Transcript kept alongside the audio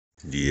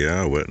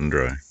Yeah, wet and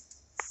dry.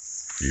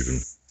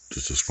 Even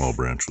just a small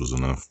branch was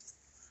enough.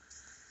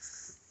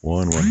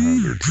 1/100 is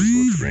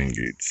what the rain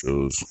gauge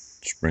shows.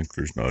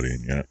 Sprinkler's not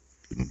in yet.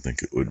 Didn't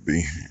think it would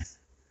be.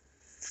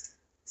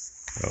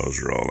 Cows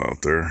are all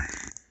out there.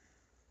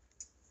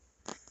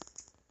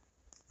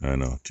 I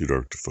know, too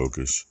dark to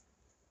focus.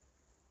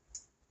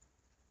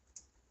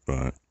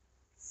 But,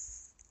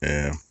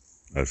 yeah,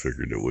 I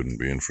figured it wouldn't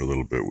be in for a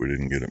little bit. We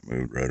didn't get it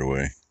moved right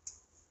away.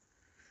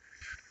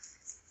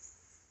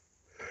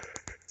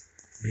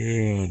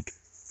 And,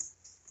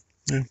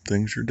 yeah,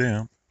 things are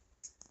damp.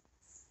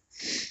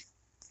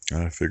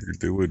 I figured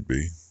they would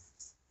be.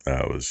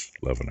 It was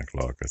 11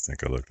 o'clock. I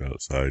think I looked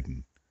outside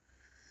and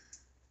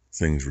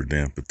things were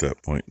damp at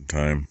that point in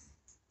time.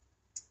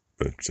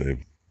 But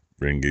the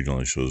rain gauge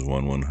only shows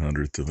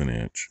 1/100th of an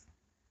inch.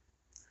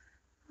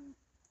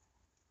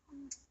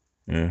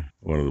 Yeah,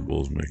 one of the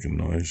bulls making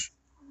noise.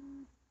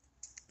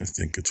 I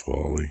think it's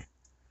Wally.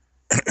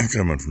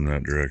 Coming from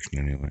that direction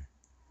anyway.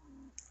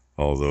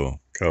 Although,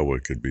 Cowboy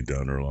could be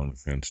down there along the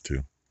fence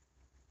too.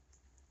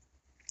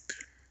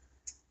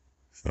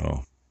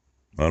 So,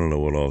 I don't know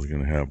what all is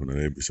going to happen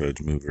today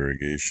besides move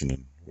irrigation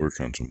and work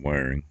on some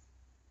wiring.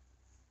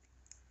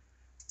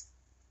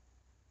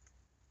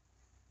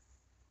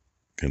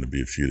 Going to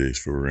be a few days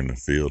before we're in the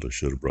field. I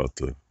should have brought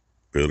the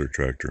baler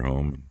tractor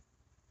home and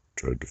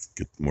tried to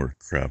get more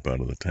crap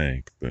out of the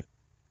tank, but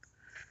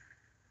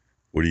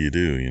what do,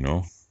 you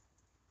know?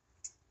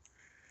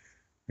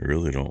 I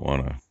really don't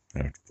want to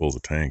have to pull the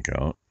tank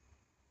out.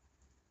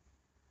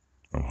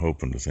 I'm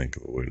hoping to think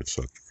of a way to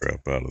suck the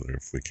crap out of there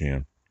if we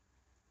can.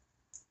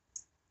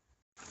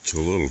 It's a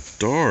little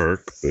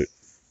dark, but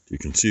you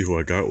can see who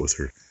I got with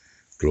her.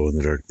 Glow in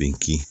the dark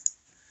Binky.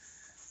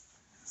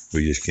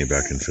 We just came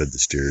back and fed the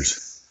steers.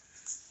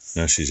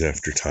 Now she's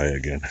after Ty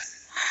again.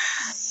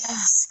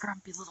 Yes,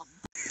 grumpy little.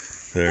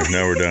 There,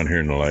 now we're down here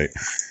in the light.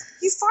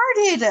 You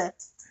farted!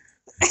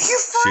 You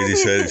farted! She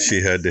decided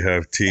she had to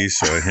have tea,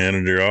 so I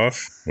handed her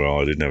off. Well,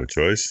 I didn't have a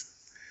choice.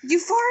 You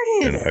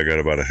farted! And I got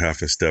about a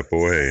half a step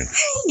away.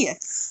 Hey!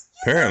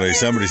 Apparently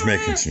somebody's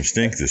making some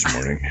stink this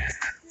morning.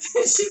 She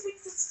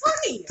thinks it's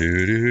funny.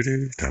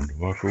 Do-do-do, time to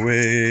walk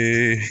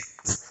away.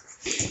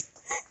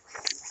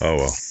 Oh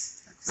well.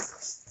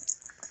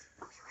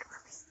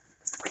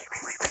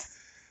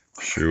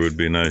 Sure would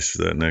be nice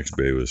if that next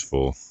bay was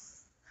full.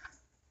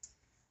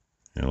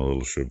 And a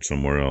little ship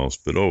somewhere else,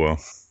 but oh well.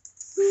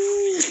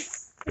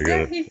 I got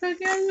it.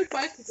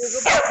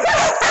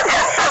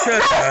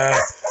 Shut up.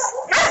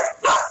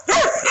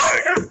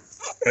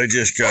 I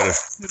just got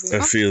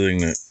a feeling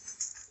that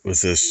with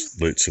this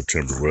late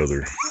September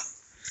weather,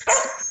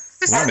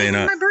 It's not even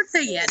my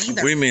birthday yet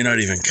either. We may not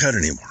even cut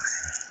anymore.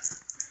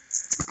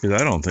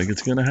 Because I don't think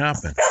it's going to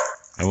happen.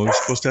 And we're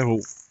supposed to have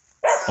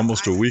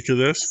almost a week of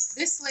this.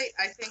 This late,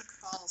 I think,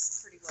 falls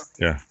pretty well.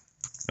 Yeah.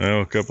 I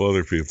know a couple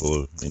other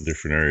people in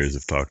different areas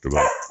have talked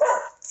about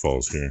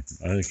falls here.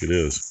 I think it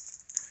is.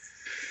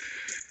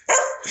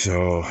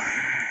 So,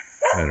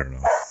 I don't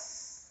know.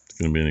 It's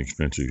going to be an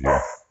expensive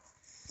year.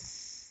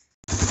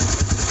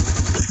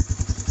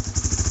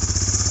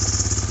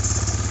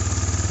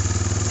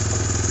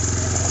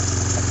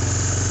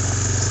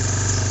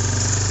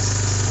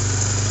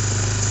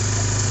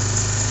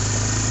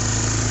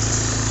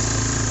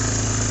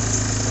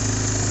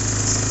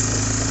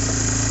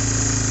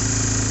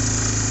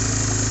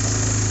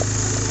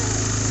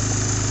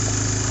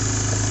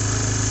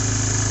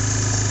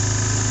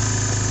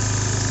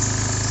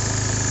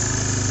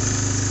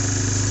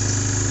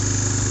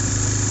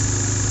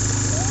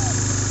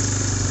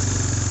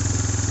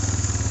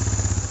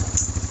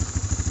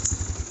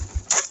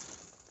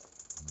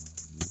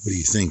 What do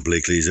you think,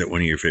 Blakely? Is that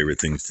one of your favorite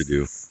things to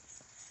do?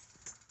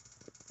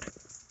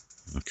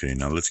 Okay,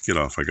 now let's get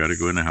off. I gotta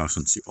go in the house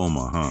and see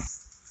Oma, huh?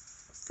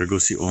 Gotta go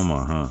see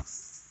Oma, huh?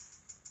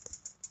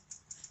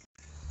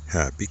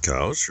 Happy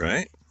cows,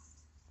 right?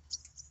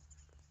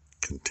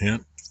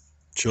 Content,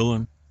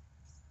 chilling.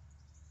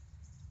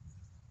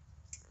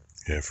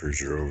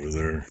 Heifers are over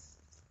there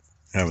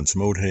having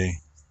some oat hay.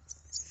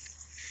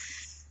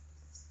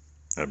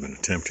 I've been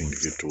attempting to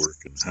get to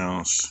work in the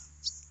house.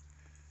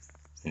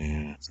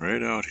 And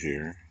right out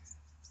here,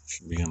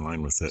 should be in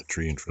line with that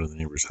tree in front of the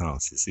neighbor's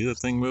house. You see that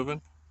thing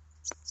moving?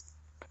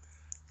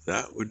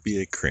 That would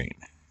be a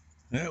crane.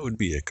 That would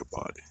be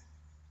Ichabod.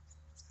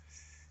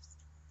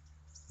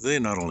 They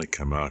not only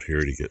come out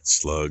here to get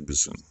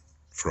slugs and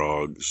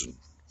frogs and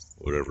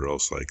whatever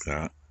else like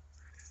that,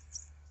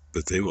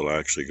 but they will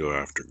actually go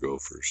after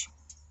gophers.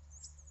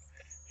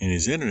 And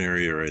he's in an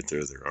area right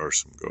there, there are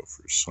some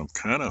gophers. So I'm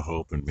kind of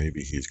hoping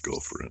maybe he's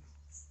gophering.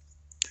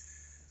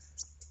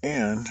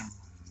 And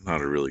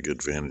not a really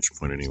good vantage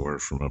point anywhere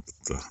from up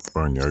at the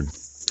barnyard.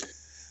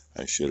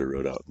 I should have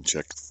rode out and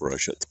checked before I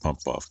shut the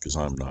pump off because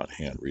I'm not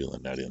hand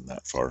reeling that in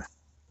that far.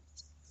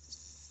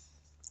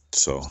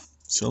 So,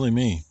 silly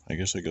me. I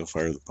guess I go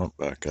fire the pump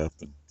back up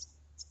and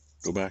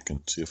go back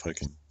and see if I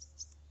can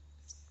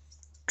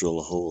drill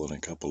a hole in a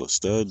couple of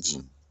studs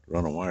and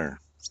run a wire.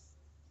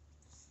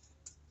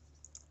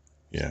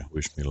 Yeah,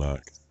 wish me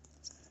luck.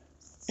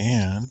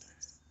 And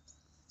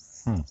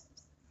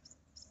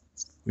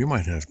We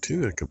might have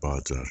 2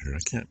 Ichabods out here. I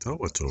can't tell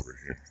what's over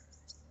here.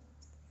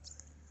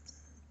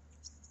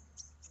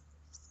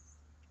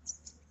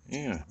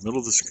 Yeah, middle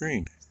of the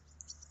screen.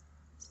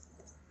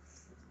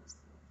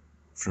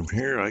 From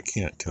here, I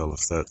can't tell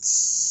if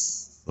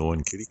that's the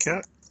one kitty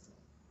cat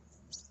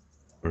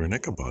or an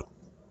Ichabod.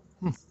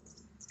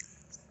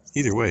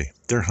 Either way,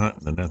 they're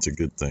hunting, and that's a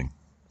good thing.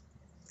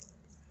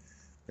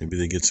 Maybe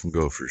they get some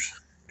gophers,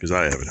 because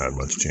I haven't had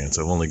much chance.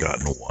 I've only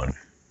gotten 1.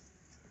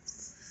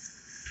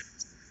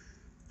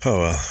 Oh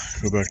well,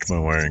 go back to my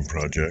wiring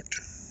project.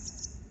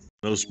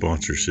 No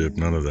sponsorship,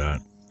 none of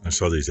that. I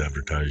saw these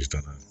advertised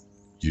on a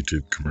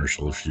YouTube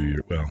commercial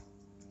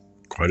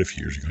quite a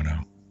few years ago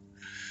now.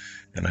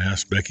 And I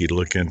asked Becky to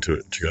look into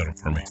it. She got them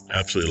for me.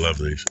 Absolutely love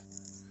these.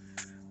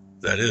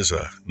 That is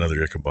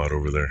another Ichabod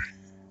over there.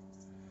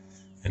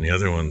 And the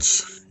other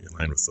one's in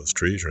line with those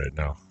trees right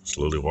now,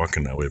 slowly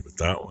walking that way. But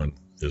that one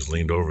is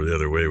leaned over the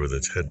other way with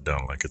its head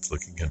down like it's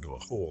looking into a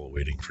hole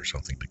waiting for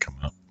something to come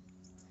up.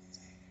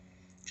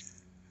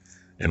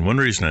 And one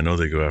reason I know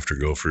they go after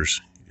gophers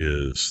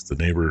is the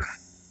neighbor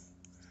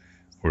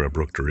where I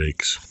broke the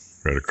rakes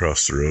right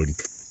across the road,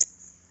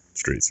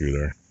 straight through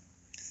there,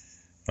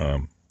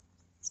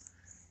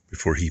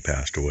 before he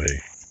passed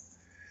away.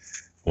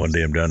 One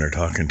day I'm down there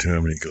talking to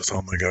him and he goes,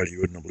 "Oh my God, you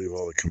wouldn't believe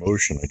all the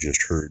commotion I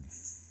just heard.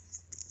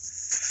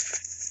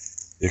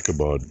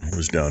 Ichabod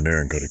was down there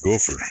and got a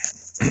gopher."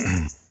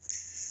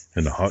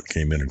 And the hawk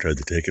came in and tried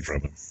to take it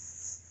from him.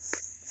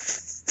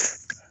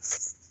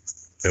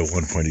 At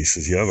one point he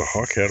says, "Yeah, the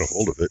hawk had a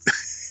hold of it."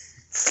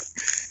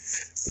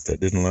 But that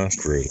didn't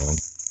last very long.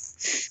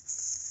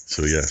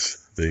 So yes,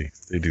 they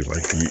do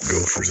like to eat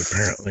gophers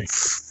apparently.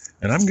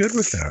 And I'm good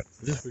with that.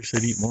 I just wish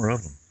they'd eat more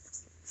of them.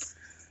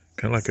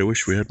 Kind of like I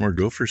wish we had more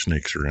gopher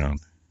snakes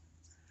around.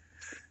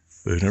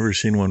 I've never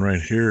seen one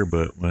right here,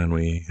 but when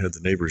we had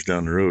the neighbors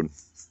down the road,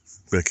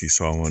 Becky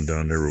saw one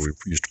down there where we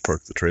used to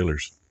park the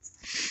trailers.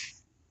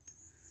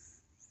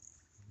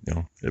 You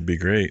know, it'd be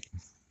great.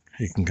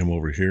 He can come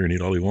over here and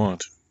eat all he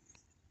wants.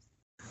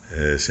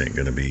 This ain't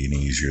gonna be any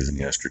easier than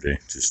yesterday,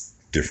 just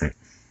different.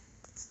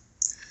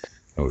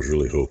 I was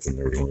really hoping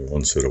there was only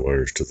 1 set of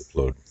wires to the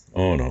plug.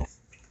 Oh no,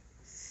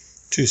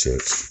 2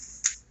 sets.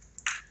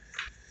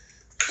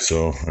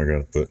 So I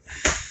gotta put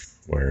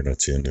wire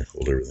nuts in to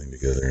hold everything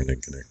together and then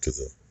connect to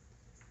the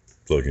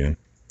plug-in.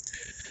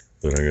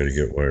 But I gotta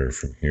get wire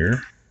from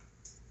here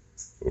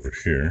over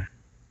here,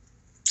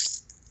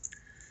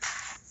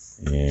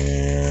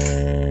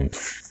 and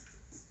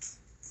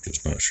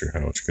just not sure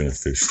how it's gonna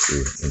fish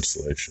through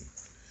insulation.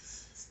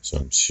 So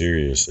I'm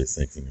seriously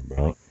thinking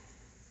about,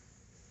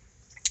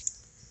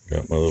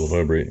 got my little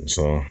vibrating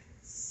saw,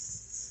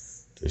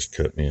 just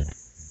cut me a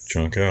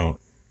chunk out.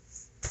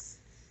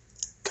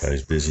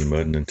 Ty's busy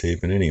mudding and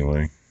taping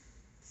anyway.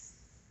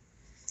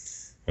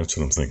 That's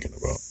what I'm thinking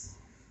about.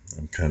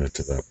 I'm kind of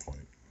to that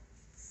point.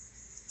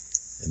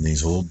 And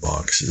these old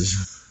boxes,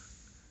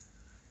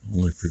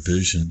 only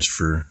provisions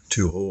for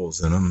 2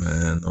 holes in them,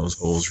 and those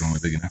holes are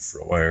only big enough for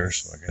a wire,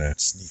 so I'm gonna have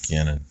to sneak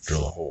in and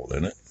drill a hole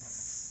in it.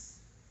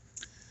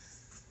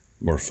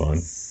 More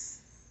fun.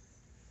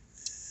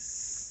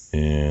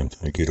 And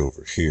I get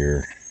over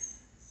here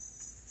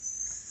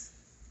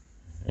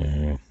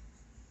and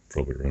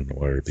probably run the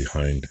wire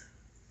behind,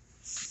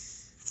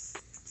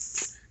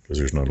 because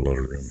there's not a lot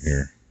of room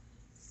here.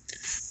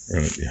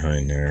 Run it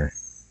behind there,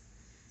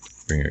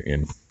 bring it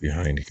in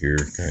behind here,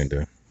 kind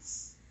of,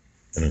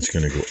 and it's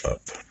going to go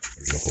up.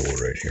 There's a hole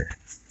right here.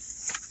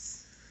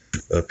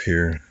 Up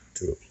here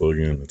to a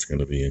plug-in that's going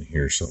to be in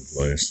here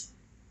someplace,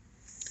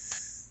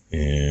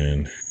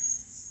 and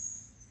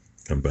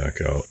come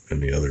back out in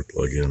the other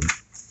plug-in.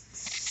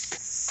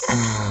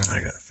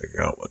 I got to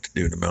figure out what to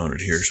do to mount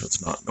it here so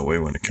it's not in the way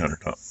when the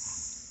countertop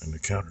and the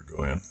counter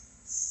go in.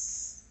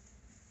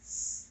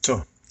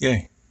 So,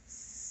 yay.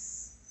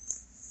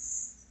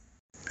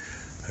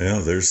 Yeah,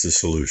 there's the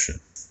solution.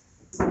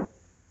 At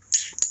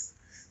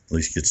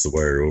least gets the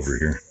wire over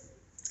here.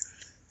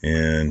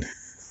 And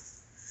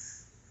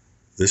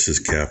this is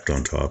capped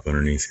on top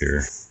underneath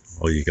here.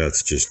 All you got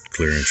is just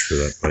clearance for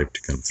that pipe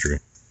to come through.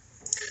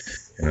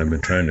 And I've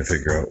been trying to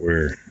figure out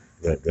where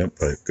that vent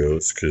pipe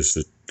goes, because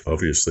it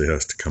obviously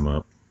has to come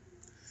up.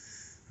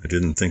 I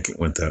didn't think it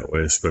went that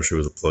way, especially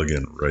with a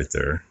plug-in right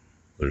there.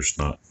 There's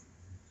not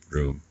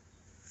room.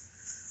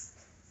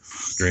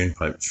 Drain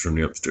pipes from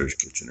the upstairs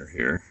kitchen are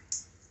here.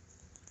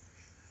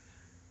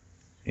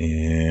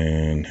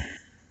 And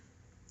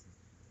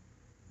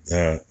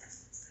that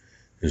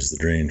is the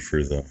drain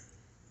for the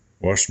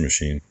washing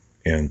machine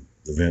and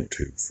the vent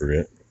tube for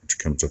it, which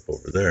comes up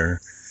over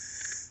there.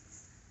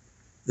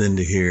 Then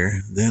to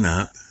here, then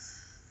up.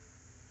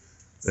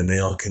 Then they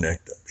all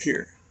connect up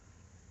here.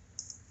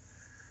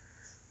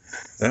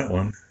 That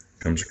one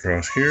comes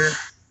across here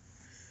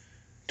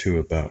to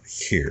about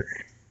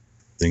here.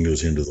 Then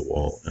goes into the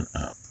wall and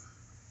up,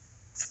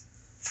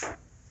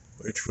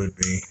 which would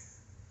be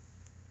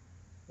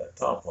that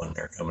top one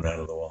there coming out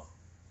of the wall.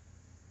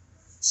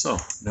 So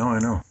now I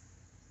know.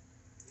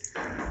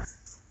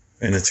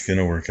 And it's going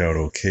to work out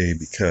okay,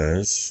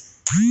 because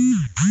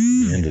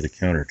The end of the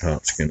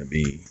countertop's going to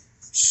be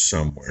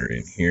somewhere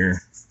in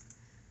here.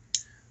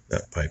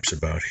 That pipe's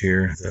about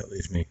here. That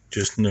leaves me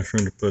just enough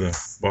room to put a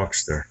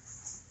box there.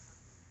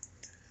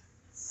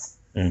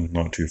 And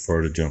not too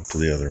far to jump to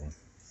the other one.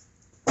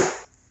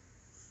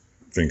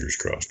 Fingers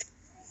crossed.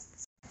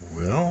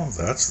 Well,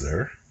 that's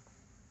there.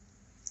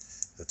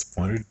 That's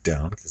pointed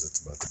down because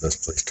it's about the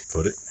best place to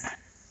put it.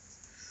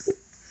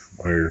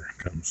 Wire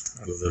comes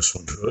out of this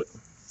one to it.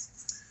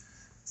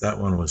 That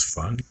one was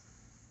fun.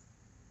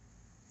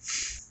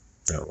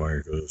 That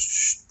wire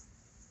goes,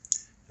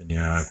 and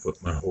yeah, I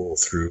put my hole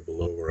through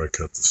below where I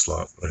cut the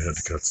slot, but I had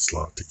to cut the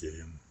slot to get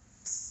in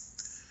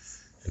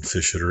and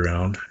fish it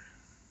around.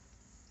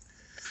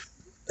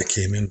 I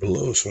came in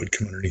below so I'd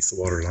come underneath the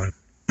water line.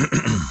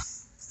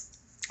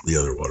 The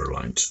other water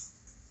line's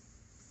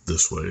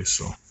this way,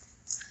 so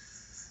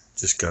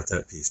just got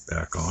that piece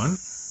back on.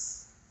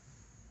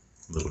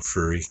 Little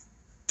furry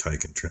tie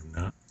can trim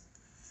that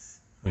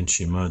when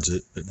she muds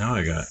it, but now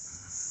I got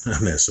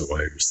a mess of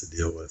wires to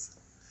deal with.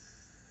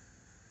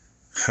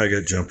 I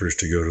got jumpers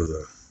to go to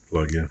the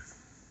plug-in.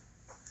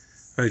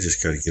 I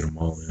just got to get them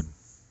all in.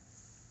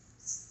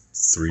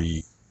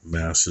 3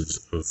 masses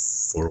of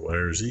 4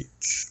 wires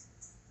each.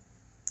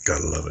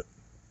 Gotta love it.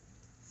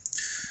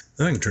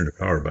 Then I can turn the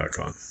power back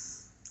on.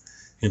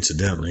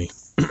 Incidentally,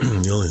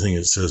 the only thing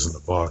it says in the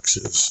box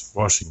is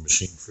washing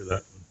machine for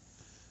that one.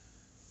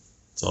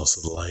 It's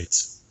also the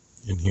lights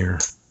in here.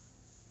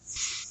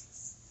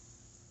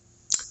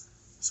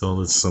 So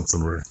that's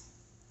something we're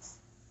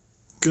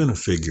gonna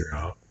figure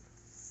out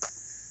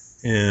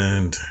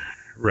and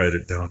write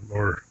it down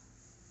more,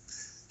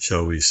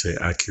 shall we say,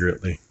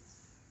 accurately.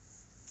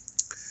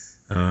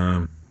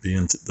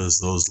 Being it does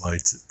those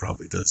lights, it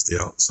probably does the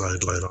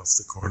outside light off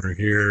the corner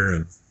here,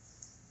 and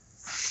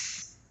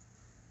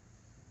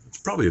that's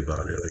probably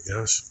about it, I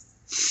guess.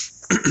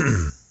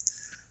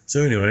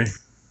 So anyway,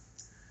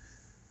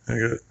 I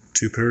got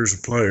 2 pairs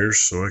of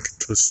pliers so I can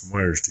twist some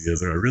wires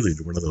together. I really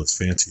do one of those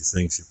fancy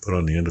things you put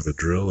on the end of a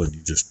drill and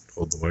you just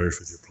hold the wires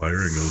with your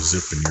plier and go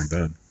zip and you're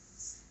done.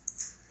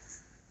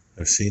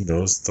 I've seen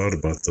those, thought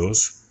about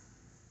those.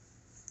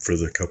 For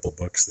the couple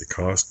bucks they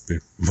cost, be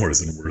more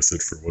than worth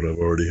it for what I've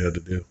already had to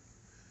do.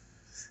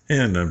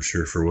 And I'm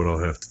sure for what I'll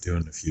have to do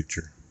in the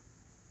future.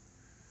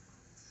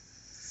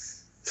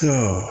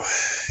 So,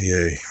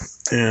 yay.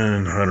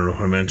 And I don't know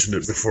if I mentioned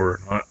it before or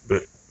not,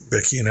 but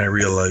Becky and I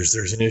realized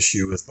there's an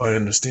issue with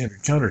buying the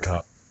standard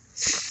countertop.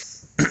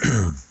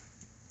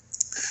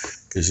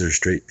 Because they're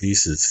straight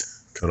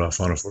pieces cut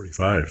off on a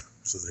 45.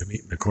 So they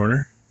meet in the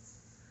corner.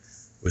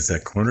 With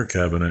that corner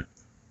cabinet,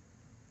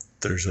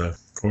 there's a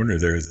corner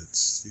there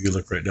that's, you can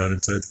look right down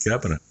inside the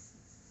cabinet.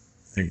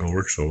 Ain't gonna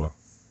work so well.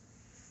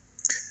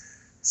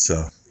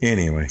 So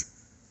anyway,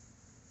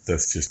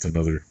 that's just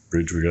another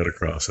bridge we gotta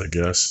cross, I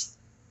guess.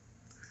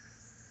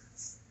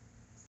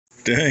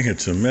 Dang,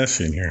 it's a mess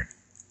in here.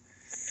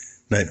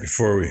 Night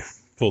before we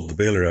pulled the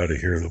baler out of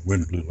here, the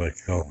wind blew like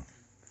hell.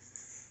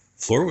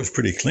 Floor was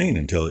pretty clean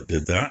until it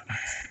did that.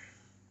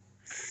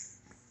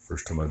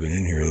 First time I've been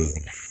in here other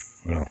than,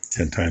 well,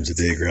 10 times a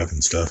day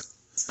grabbing stuff.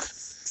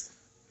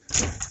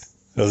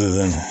 Other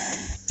than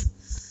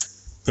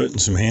putting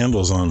some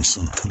handles on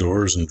some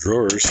doors and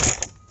drawers.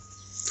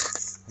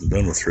 I'm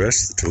done with the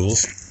rest of the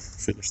tools.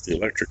 Finished the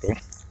electrical.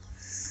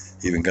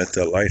 Even got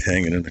that light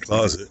hanging in the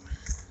closet.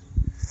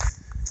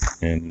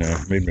 And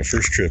made my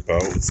first trip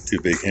out with 2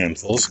 big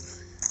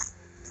handfuls.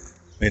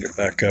 Made it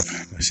back up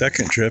my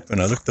second trip,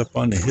 and I looked up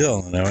on the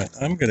hill and I went,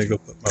 I'm going to go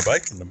put my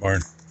bike in the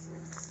barn.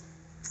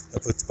 I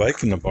put the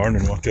bike in the barn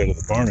and walked out of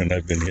the barn, and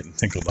I've been getting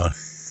tinkled on.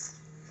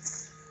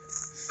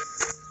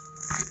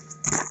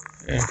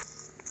 Yeah,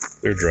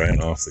 they're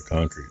drying off the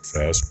concrete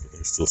fast, but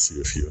I still see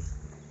a few.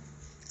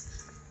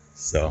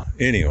 So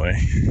anyway,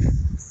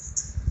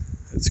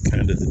 that's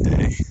kind of the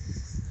day.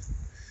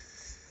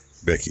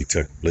 Becky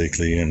took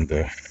Blakely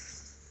into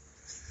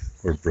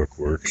where Brooke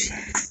works.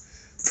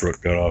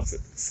 Brooke got off at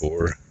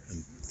 4,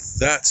 and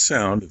that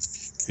sound, in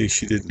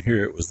case you didn't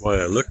hear it, was why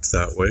I looked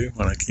that way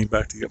when I came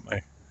back to get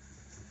my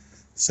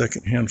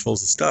second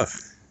handfuls of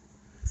stuff.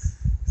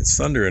 It's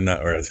thunder in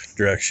that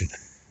direction.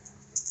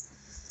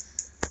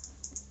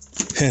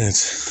 And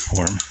it's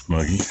warm,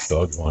 muggy.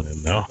 Dog's want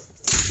in now.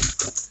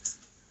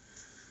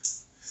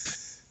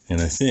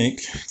 And I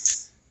think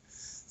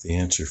the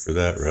answer for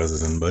that, rather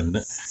than mudding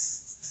it,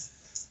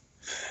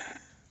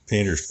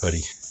 painter's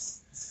putty.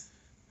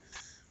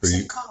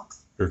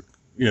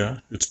 Yeah,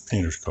 it's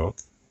painter's caulk.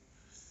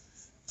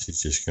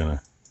 She's just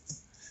gonna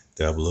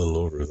dab a little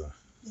over the.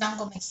 Now I'm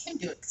gonna make him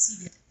do it because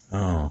he did it.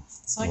 Oh.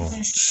 So I can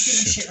finish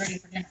getting shit ready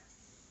for dinner.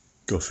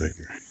 Go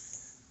figure.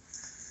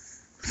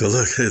 So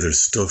look, hey, there's a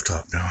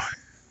stovetop now.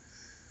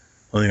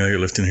 Only thing I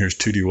got left in here is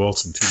 2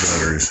 DeWalt's and 2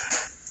 batteries.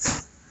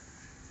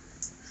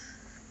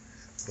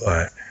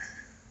 But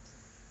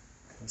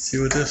let's see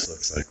what this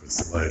looks like with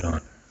the light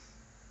on.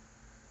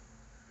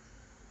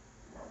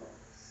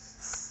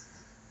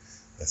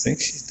 I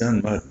think she's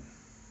done mudding.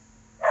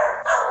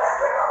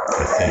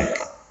 I think.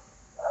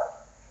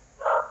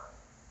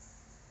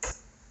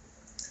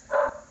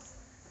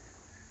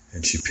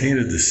 And she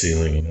painted the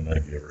ceiling, and then I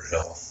gave her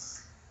hell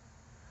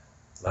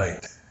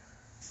light.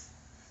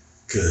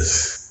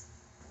 Because,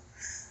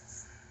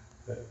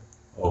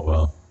 oh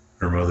well,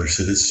 her mother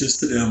said, it's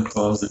just a damn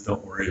closet,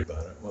 don't worry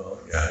about it. Well,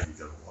 yeah, you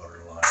got a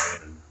water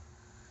line and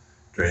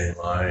drain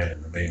line,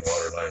 and the main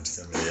water line's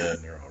coming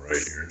in, they're all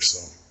right here, so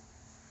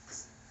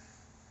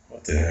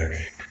what the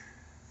heck.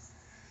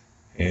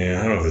 And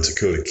I don't know if it's a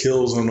coat of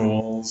Kills on the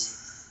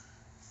walls,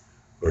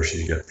 or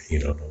she's got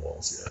paint on the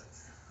walls yet.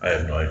 I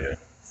have no idea.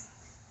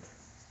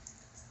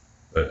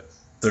 But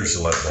there's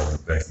a light bulb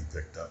that Becky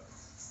picked up.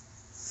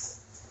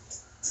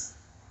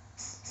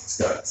 It's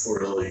got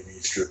 4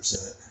 LED strips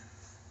in it.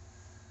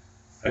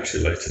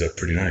 Actually lights it up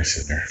pretty nice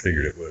in there.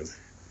 Figured it would.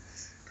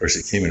 Of course,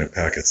 it came in a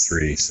pack of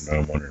 3, so now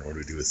I'm wondering what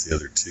to do with the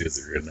other 2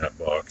 that are in that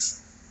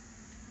box.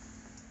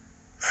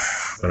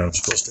 But I'm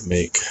supposed to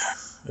make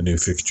a new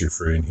fixture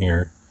for in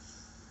here.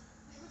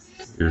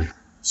 You're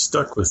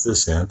stuck with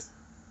this end.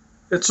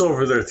 It's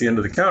over there at the end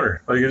of the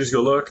counter. Oh, you can just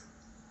go look.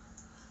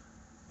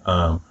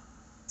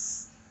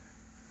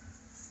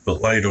 But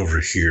light over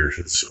here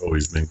has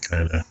always been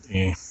kind of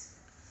eh.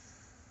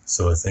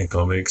 So I think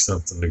I'll make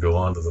something to go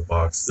onto the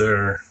box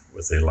there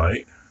with a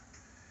light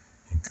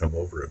and come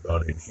over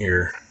about in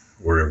here,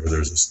 wherever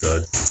there's a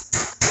stud,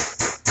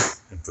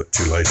 and put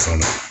 2 lights on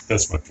it.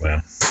 That's my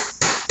plan.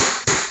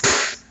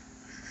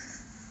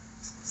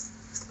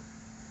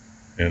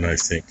 And I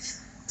think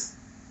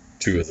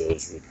 2 of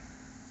those would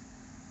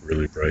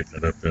really brighten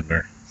it up in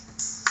there.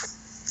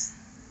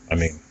 I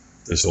mean,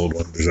 this old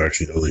one, there's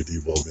actually an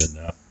LED bulb in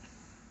that.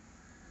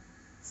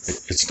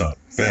 It's not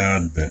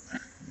bad, but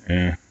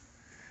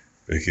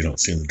Becky don't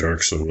see in the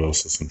dark so well,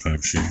 so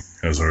sometimes she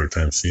has a hard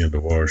time seeing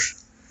the wash.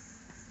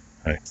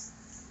 I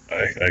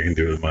can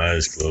do it with my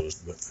eyes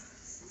closed, but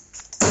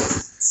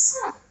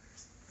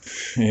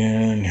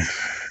and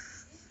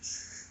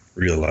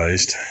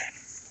realized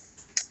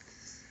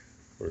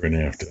we're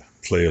gonna have to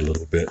play a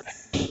little bit.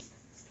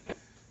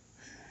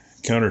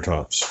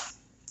 Countertops.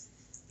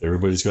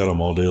 Everybody's got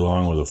them all day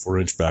long with a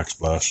 4-inch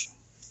backsplash,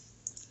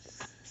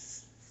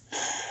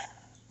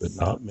 but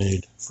not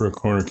made for a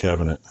corner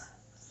cabinet.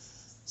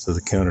 So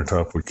the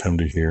countertop would come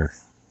to here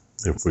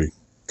if we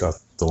got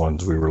the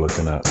ones we were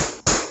looking at.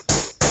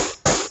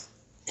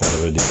 Kind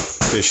of a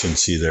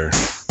deficiency there.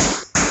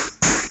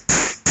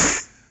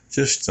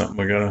 Just something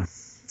I gotta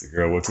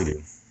figure out what to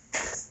do.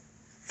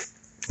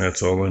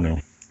 That's all I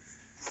know.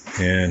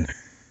 And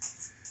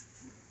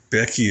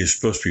Becky is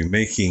supposed to be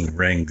making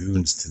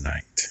rangoons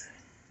tonight.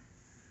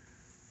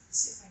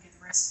 See if I get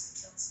the rest of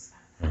the Kills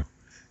back.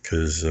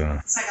 Because I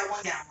got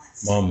 1 gallon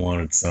left. Mom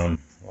wanted some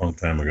a long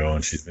time ago,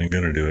 and she's been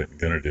gonna do it.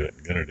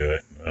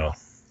 Well,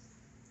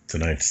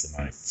 tonight's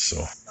the night,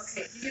 so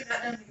Okay, you get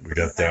that done. we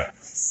got that.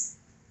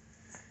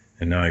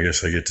 And now I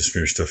guess I get to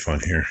smear stuff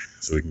on here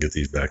so we can get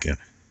these back in.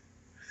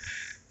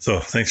 So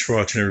thanks for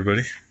watching,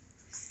 everybody.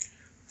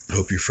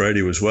 Hope your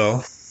Friday was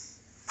well.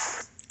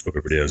 Hope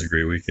everybody has a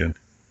great weekend.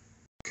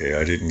 Okay,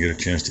 I didn't get a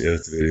chance to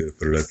edit the video to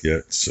put it up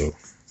yet, so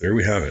there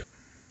we have it.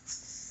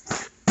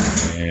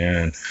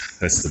 And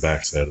that's the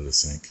back side of the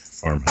sink.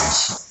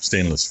 Farmhouse,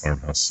 stainless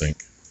farmhouse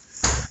sink.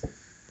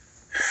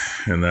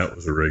 And that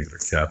was a regular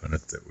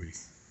cabinet that we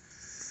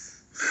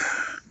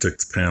took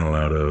the panel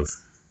out of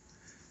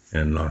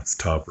and knocked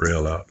the top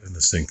rail out, and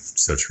the sink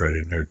sits right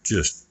in there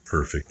just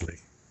perfectly.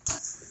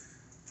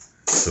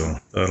 So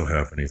that'll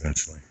happen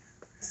eventually.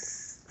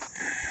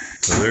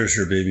 So there's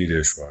your baby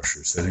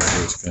dishwasher sitting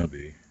where it's going to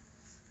be.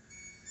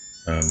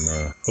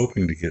 I'm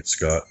hoping to get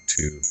Scott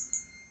to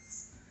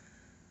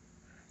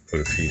put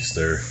a piece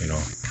there, you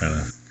know, kind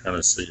of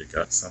so you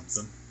got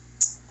something.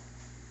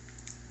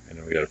 And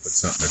then we got to put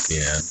something at the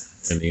end.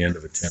 And the end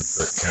of a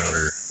 10-foot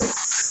counter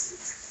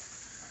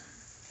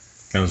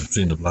comes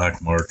between the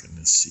black mark and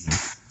the seam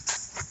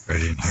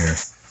right in here.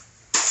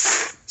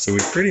 So we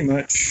pretty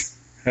much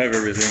have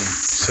everything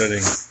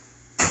setting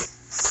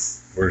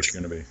where it's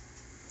going to be.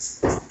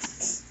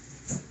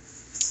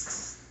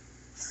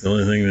 The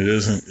only thing that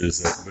isn't is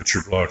that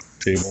butcher block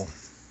table.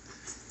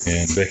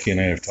 And Becky and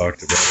I have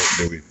talked about it.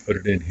 Do we put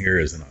it in here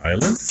as an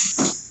island?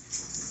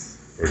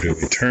 Or do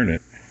we turn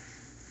it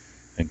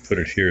and put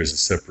it here as a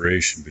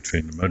separation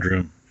between the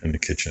mudroom and the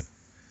kitchen?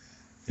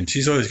 And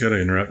she's always got to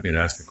interrupt me to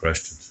ask me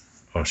questions.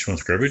 Oh, she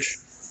wants garbage?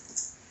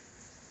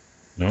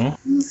 No?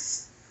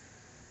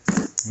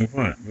 Move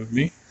what? Move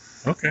me?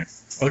 Okay.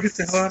 I'll get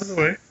the hell out of the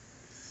way.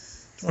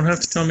 Don't have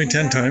to tell me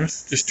 10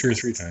 times. Just 2 or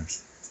 3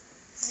 times.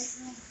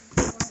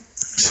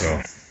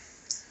 So,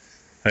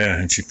 yeah,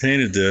 and she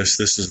painted this.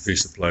 This is a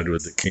piece of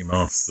plywood that came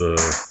off the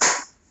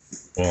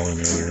wall in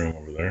the other room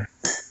over there.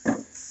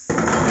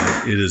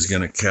 And it is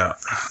going to cap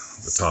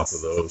the top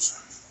of those,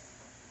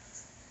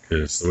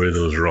 because the way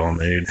those are all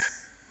made,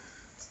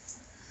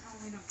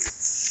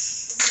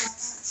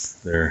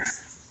 they're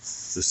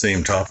the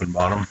same top and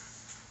bottom.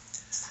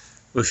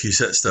 Well, if you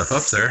set stuff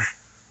up there,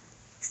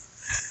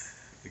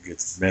 it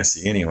gets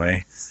messy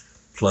anyway.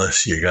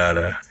 Plus, you got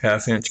a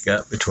 1/2-inch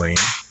gap between.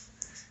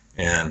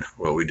 And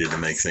what we did to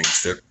make things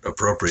fit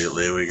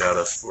appropriately, we got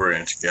a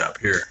 4-inch gap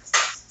here.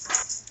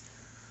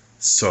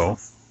 So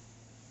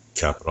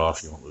cap it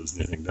off. You won't lose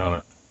anything down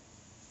it.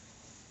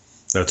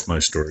 That's my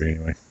story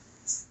anyway.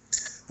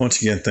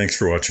 Once again, thanks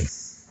for watching.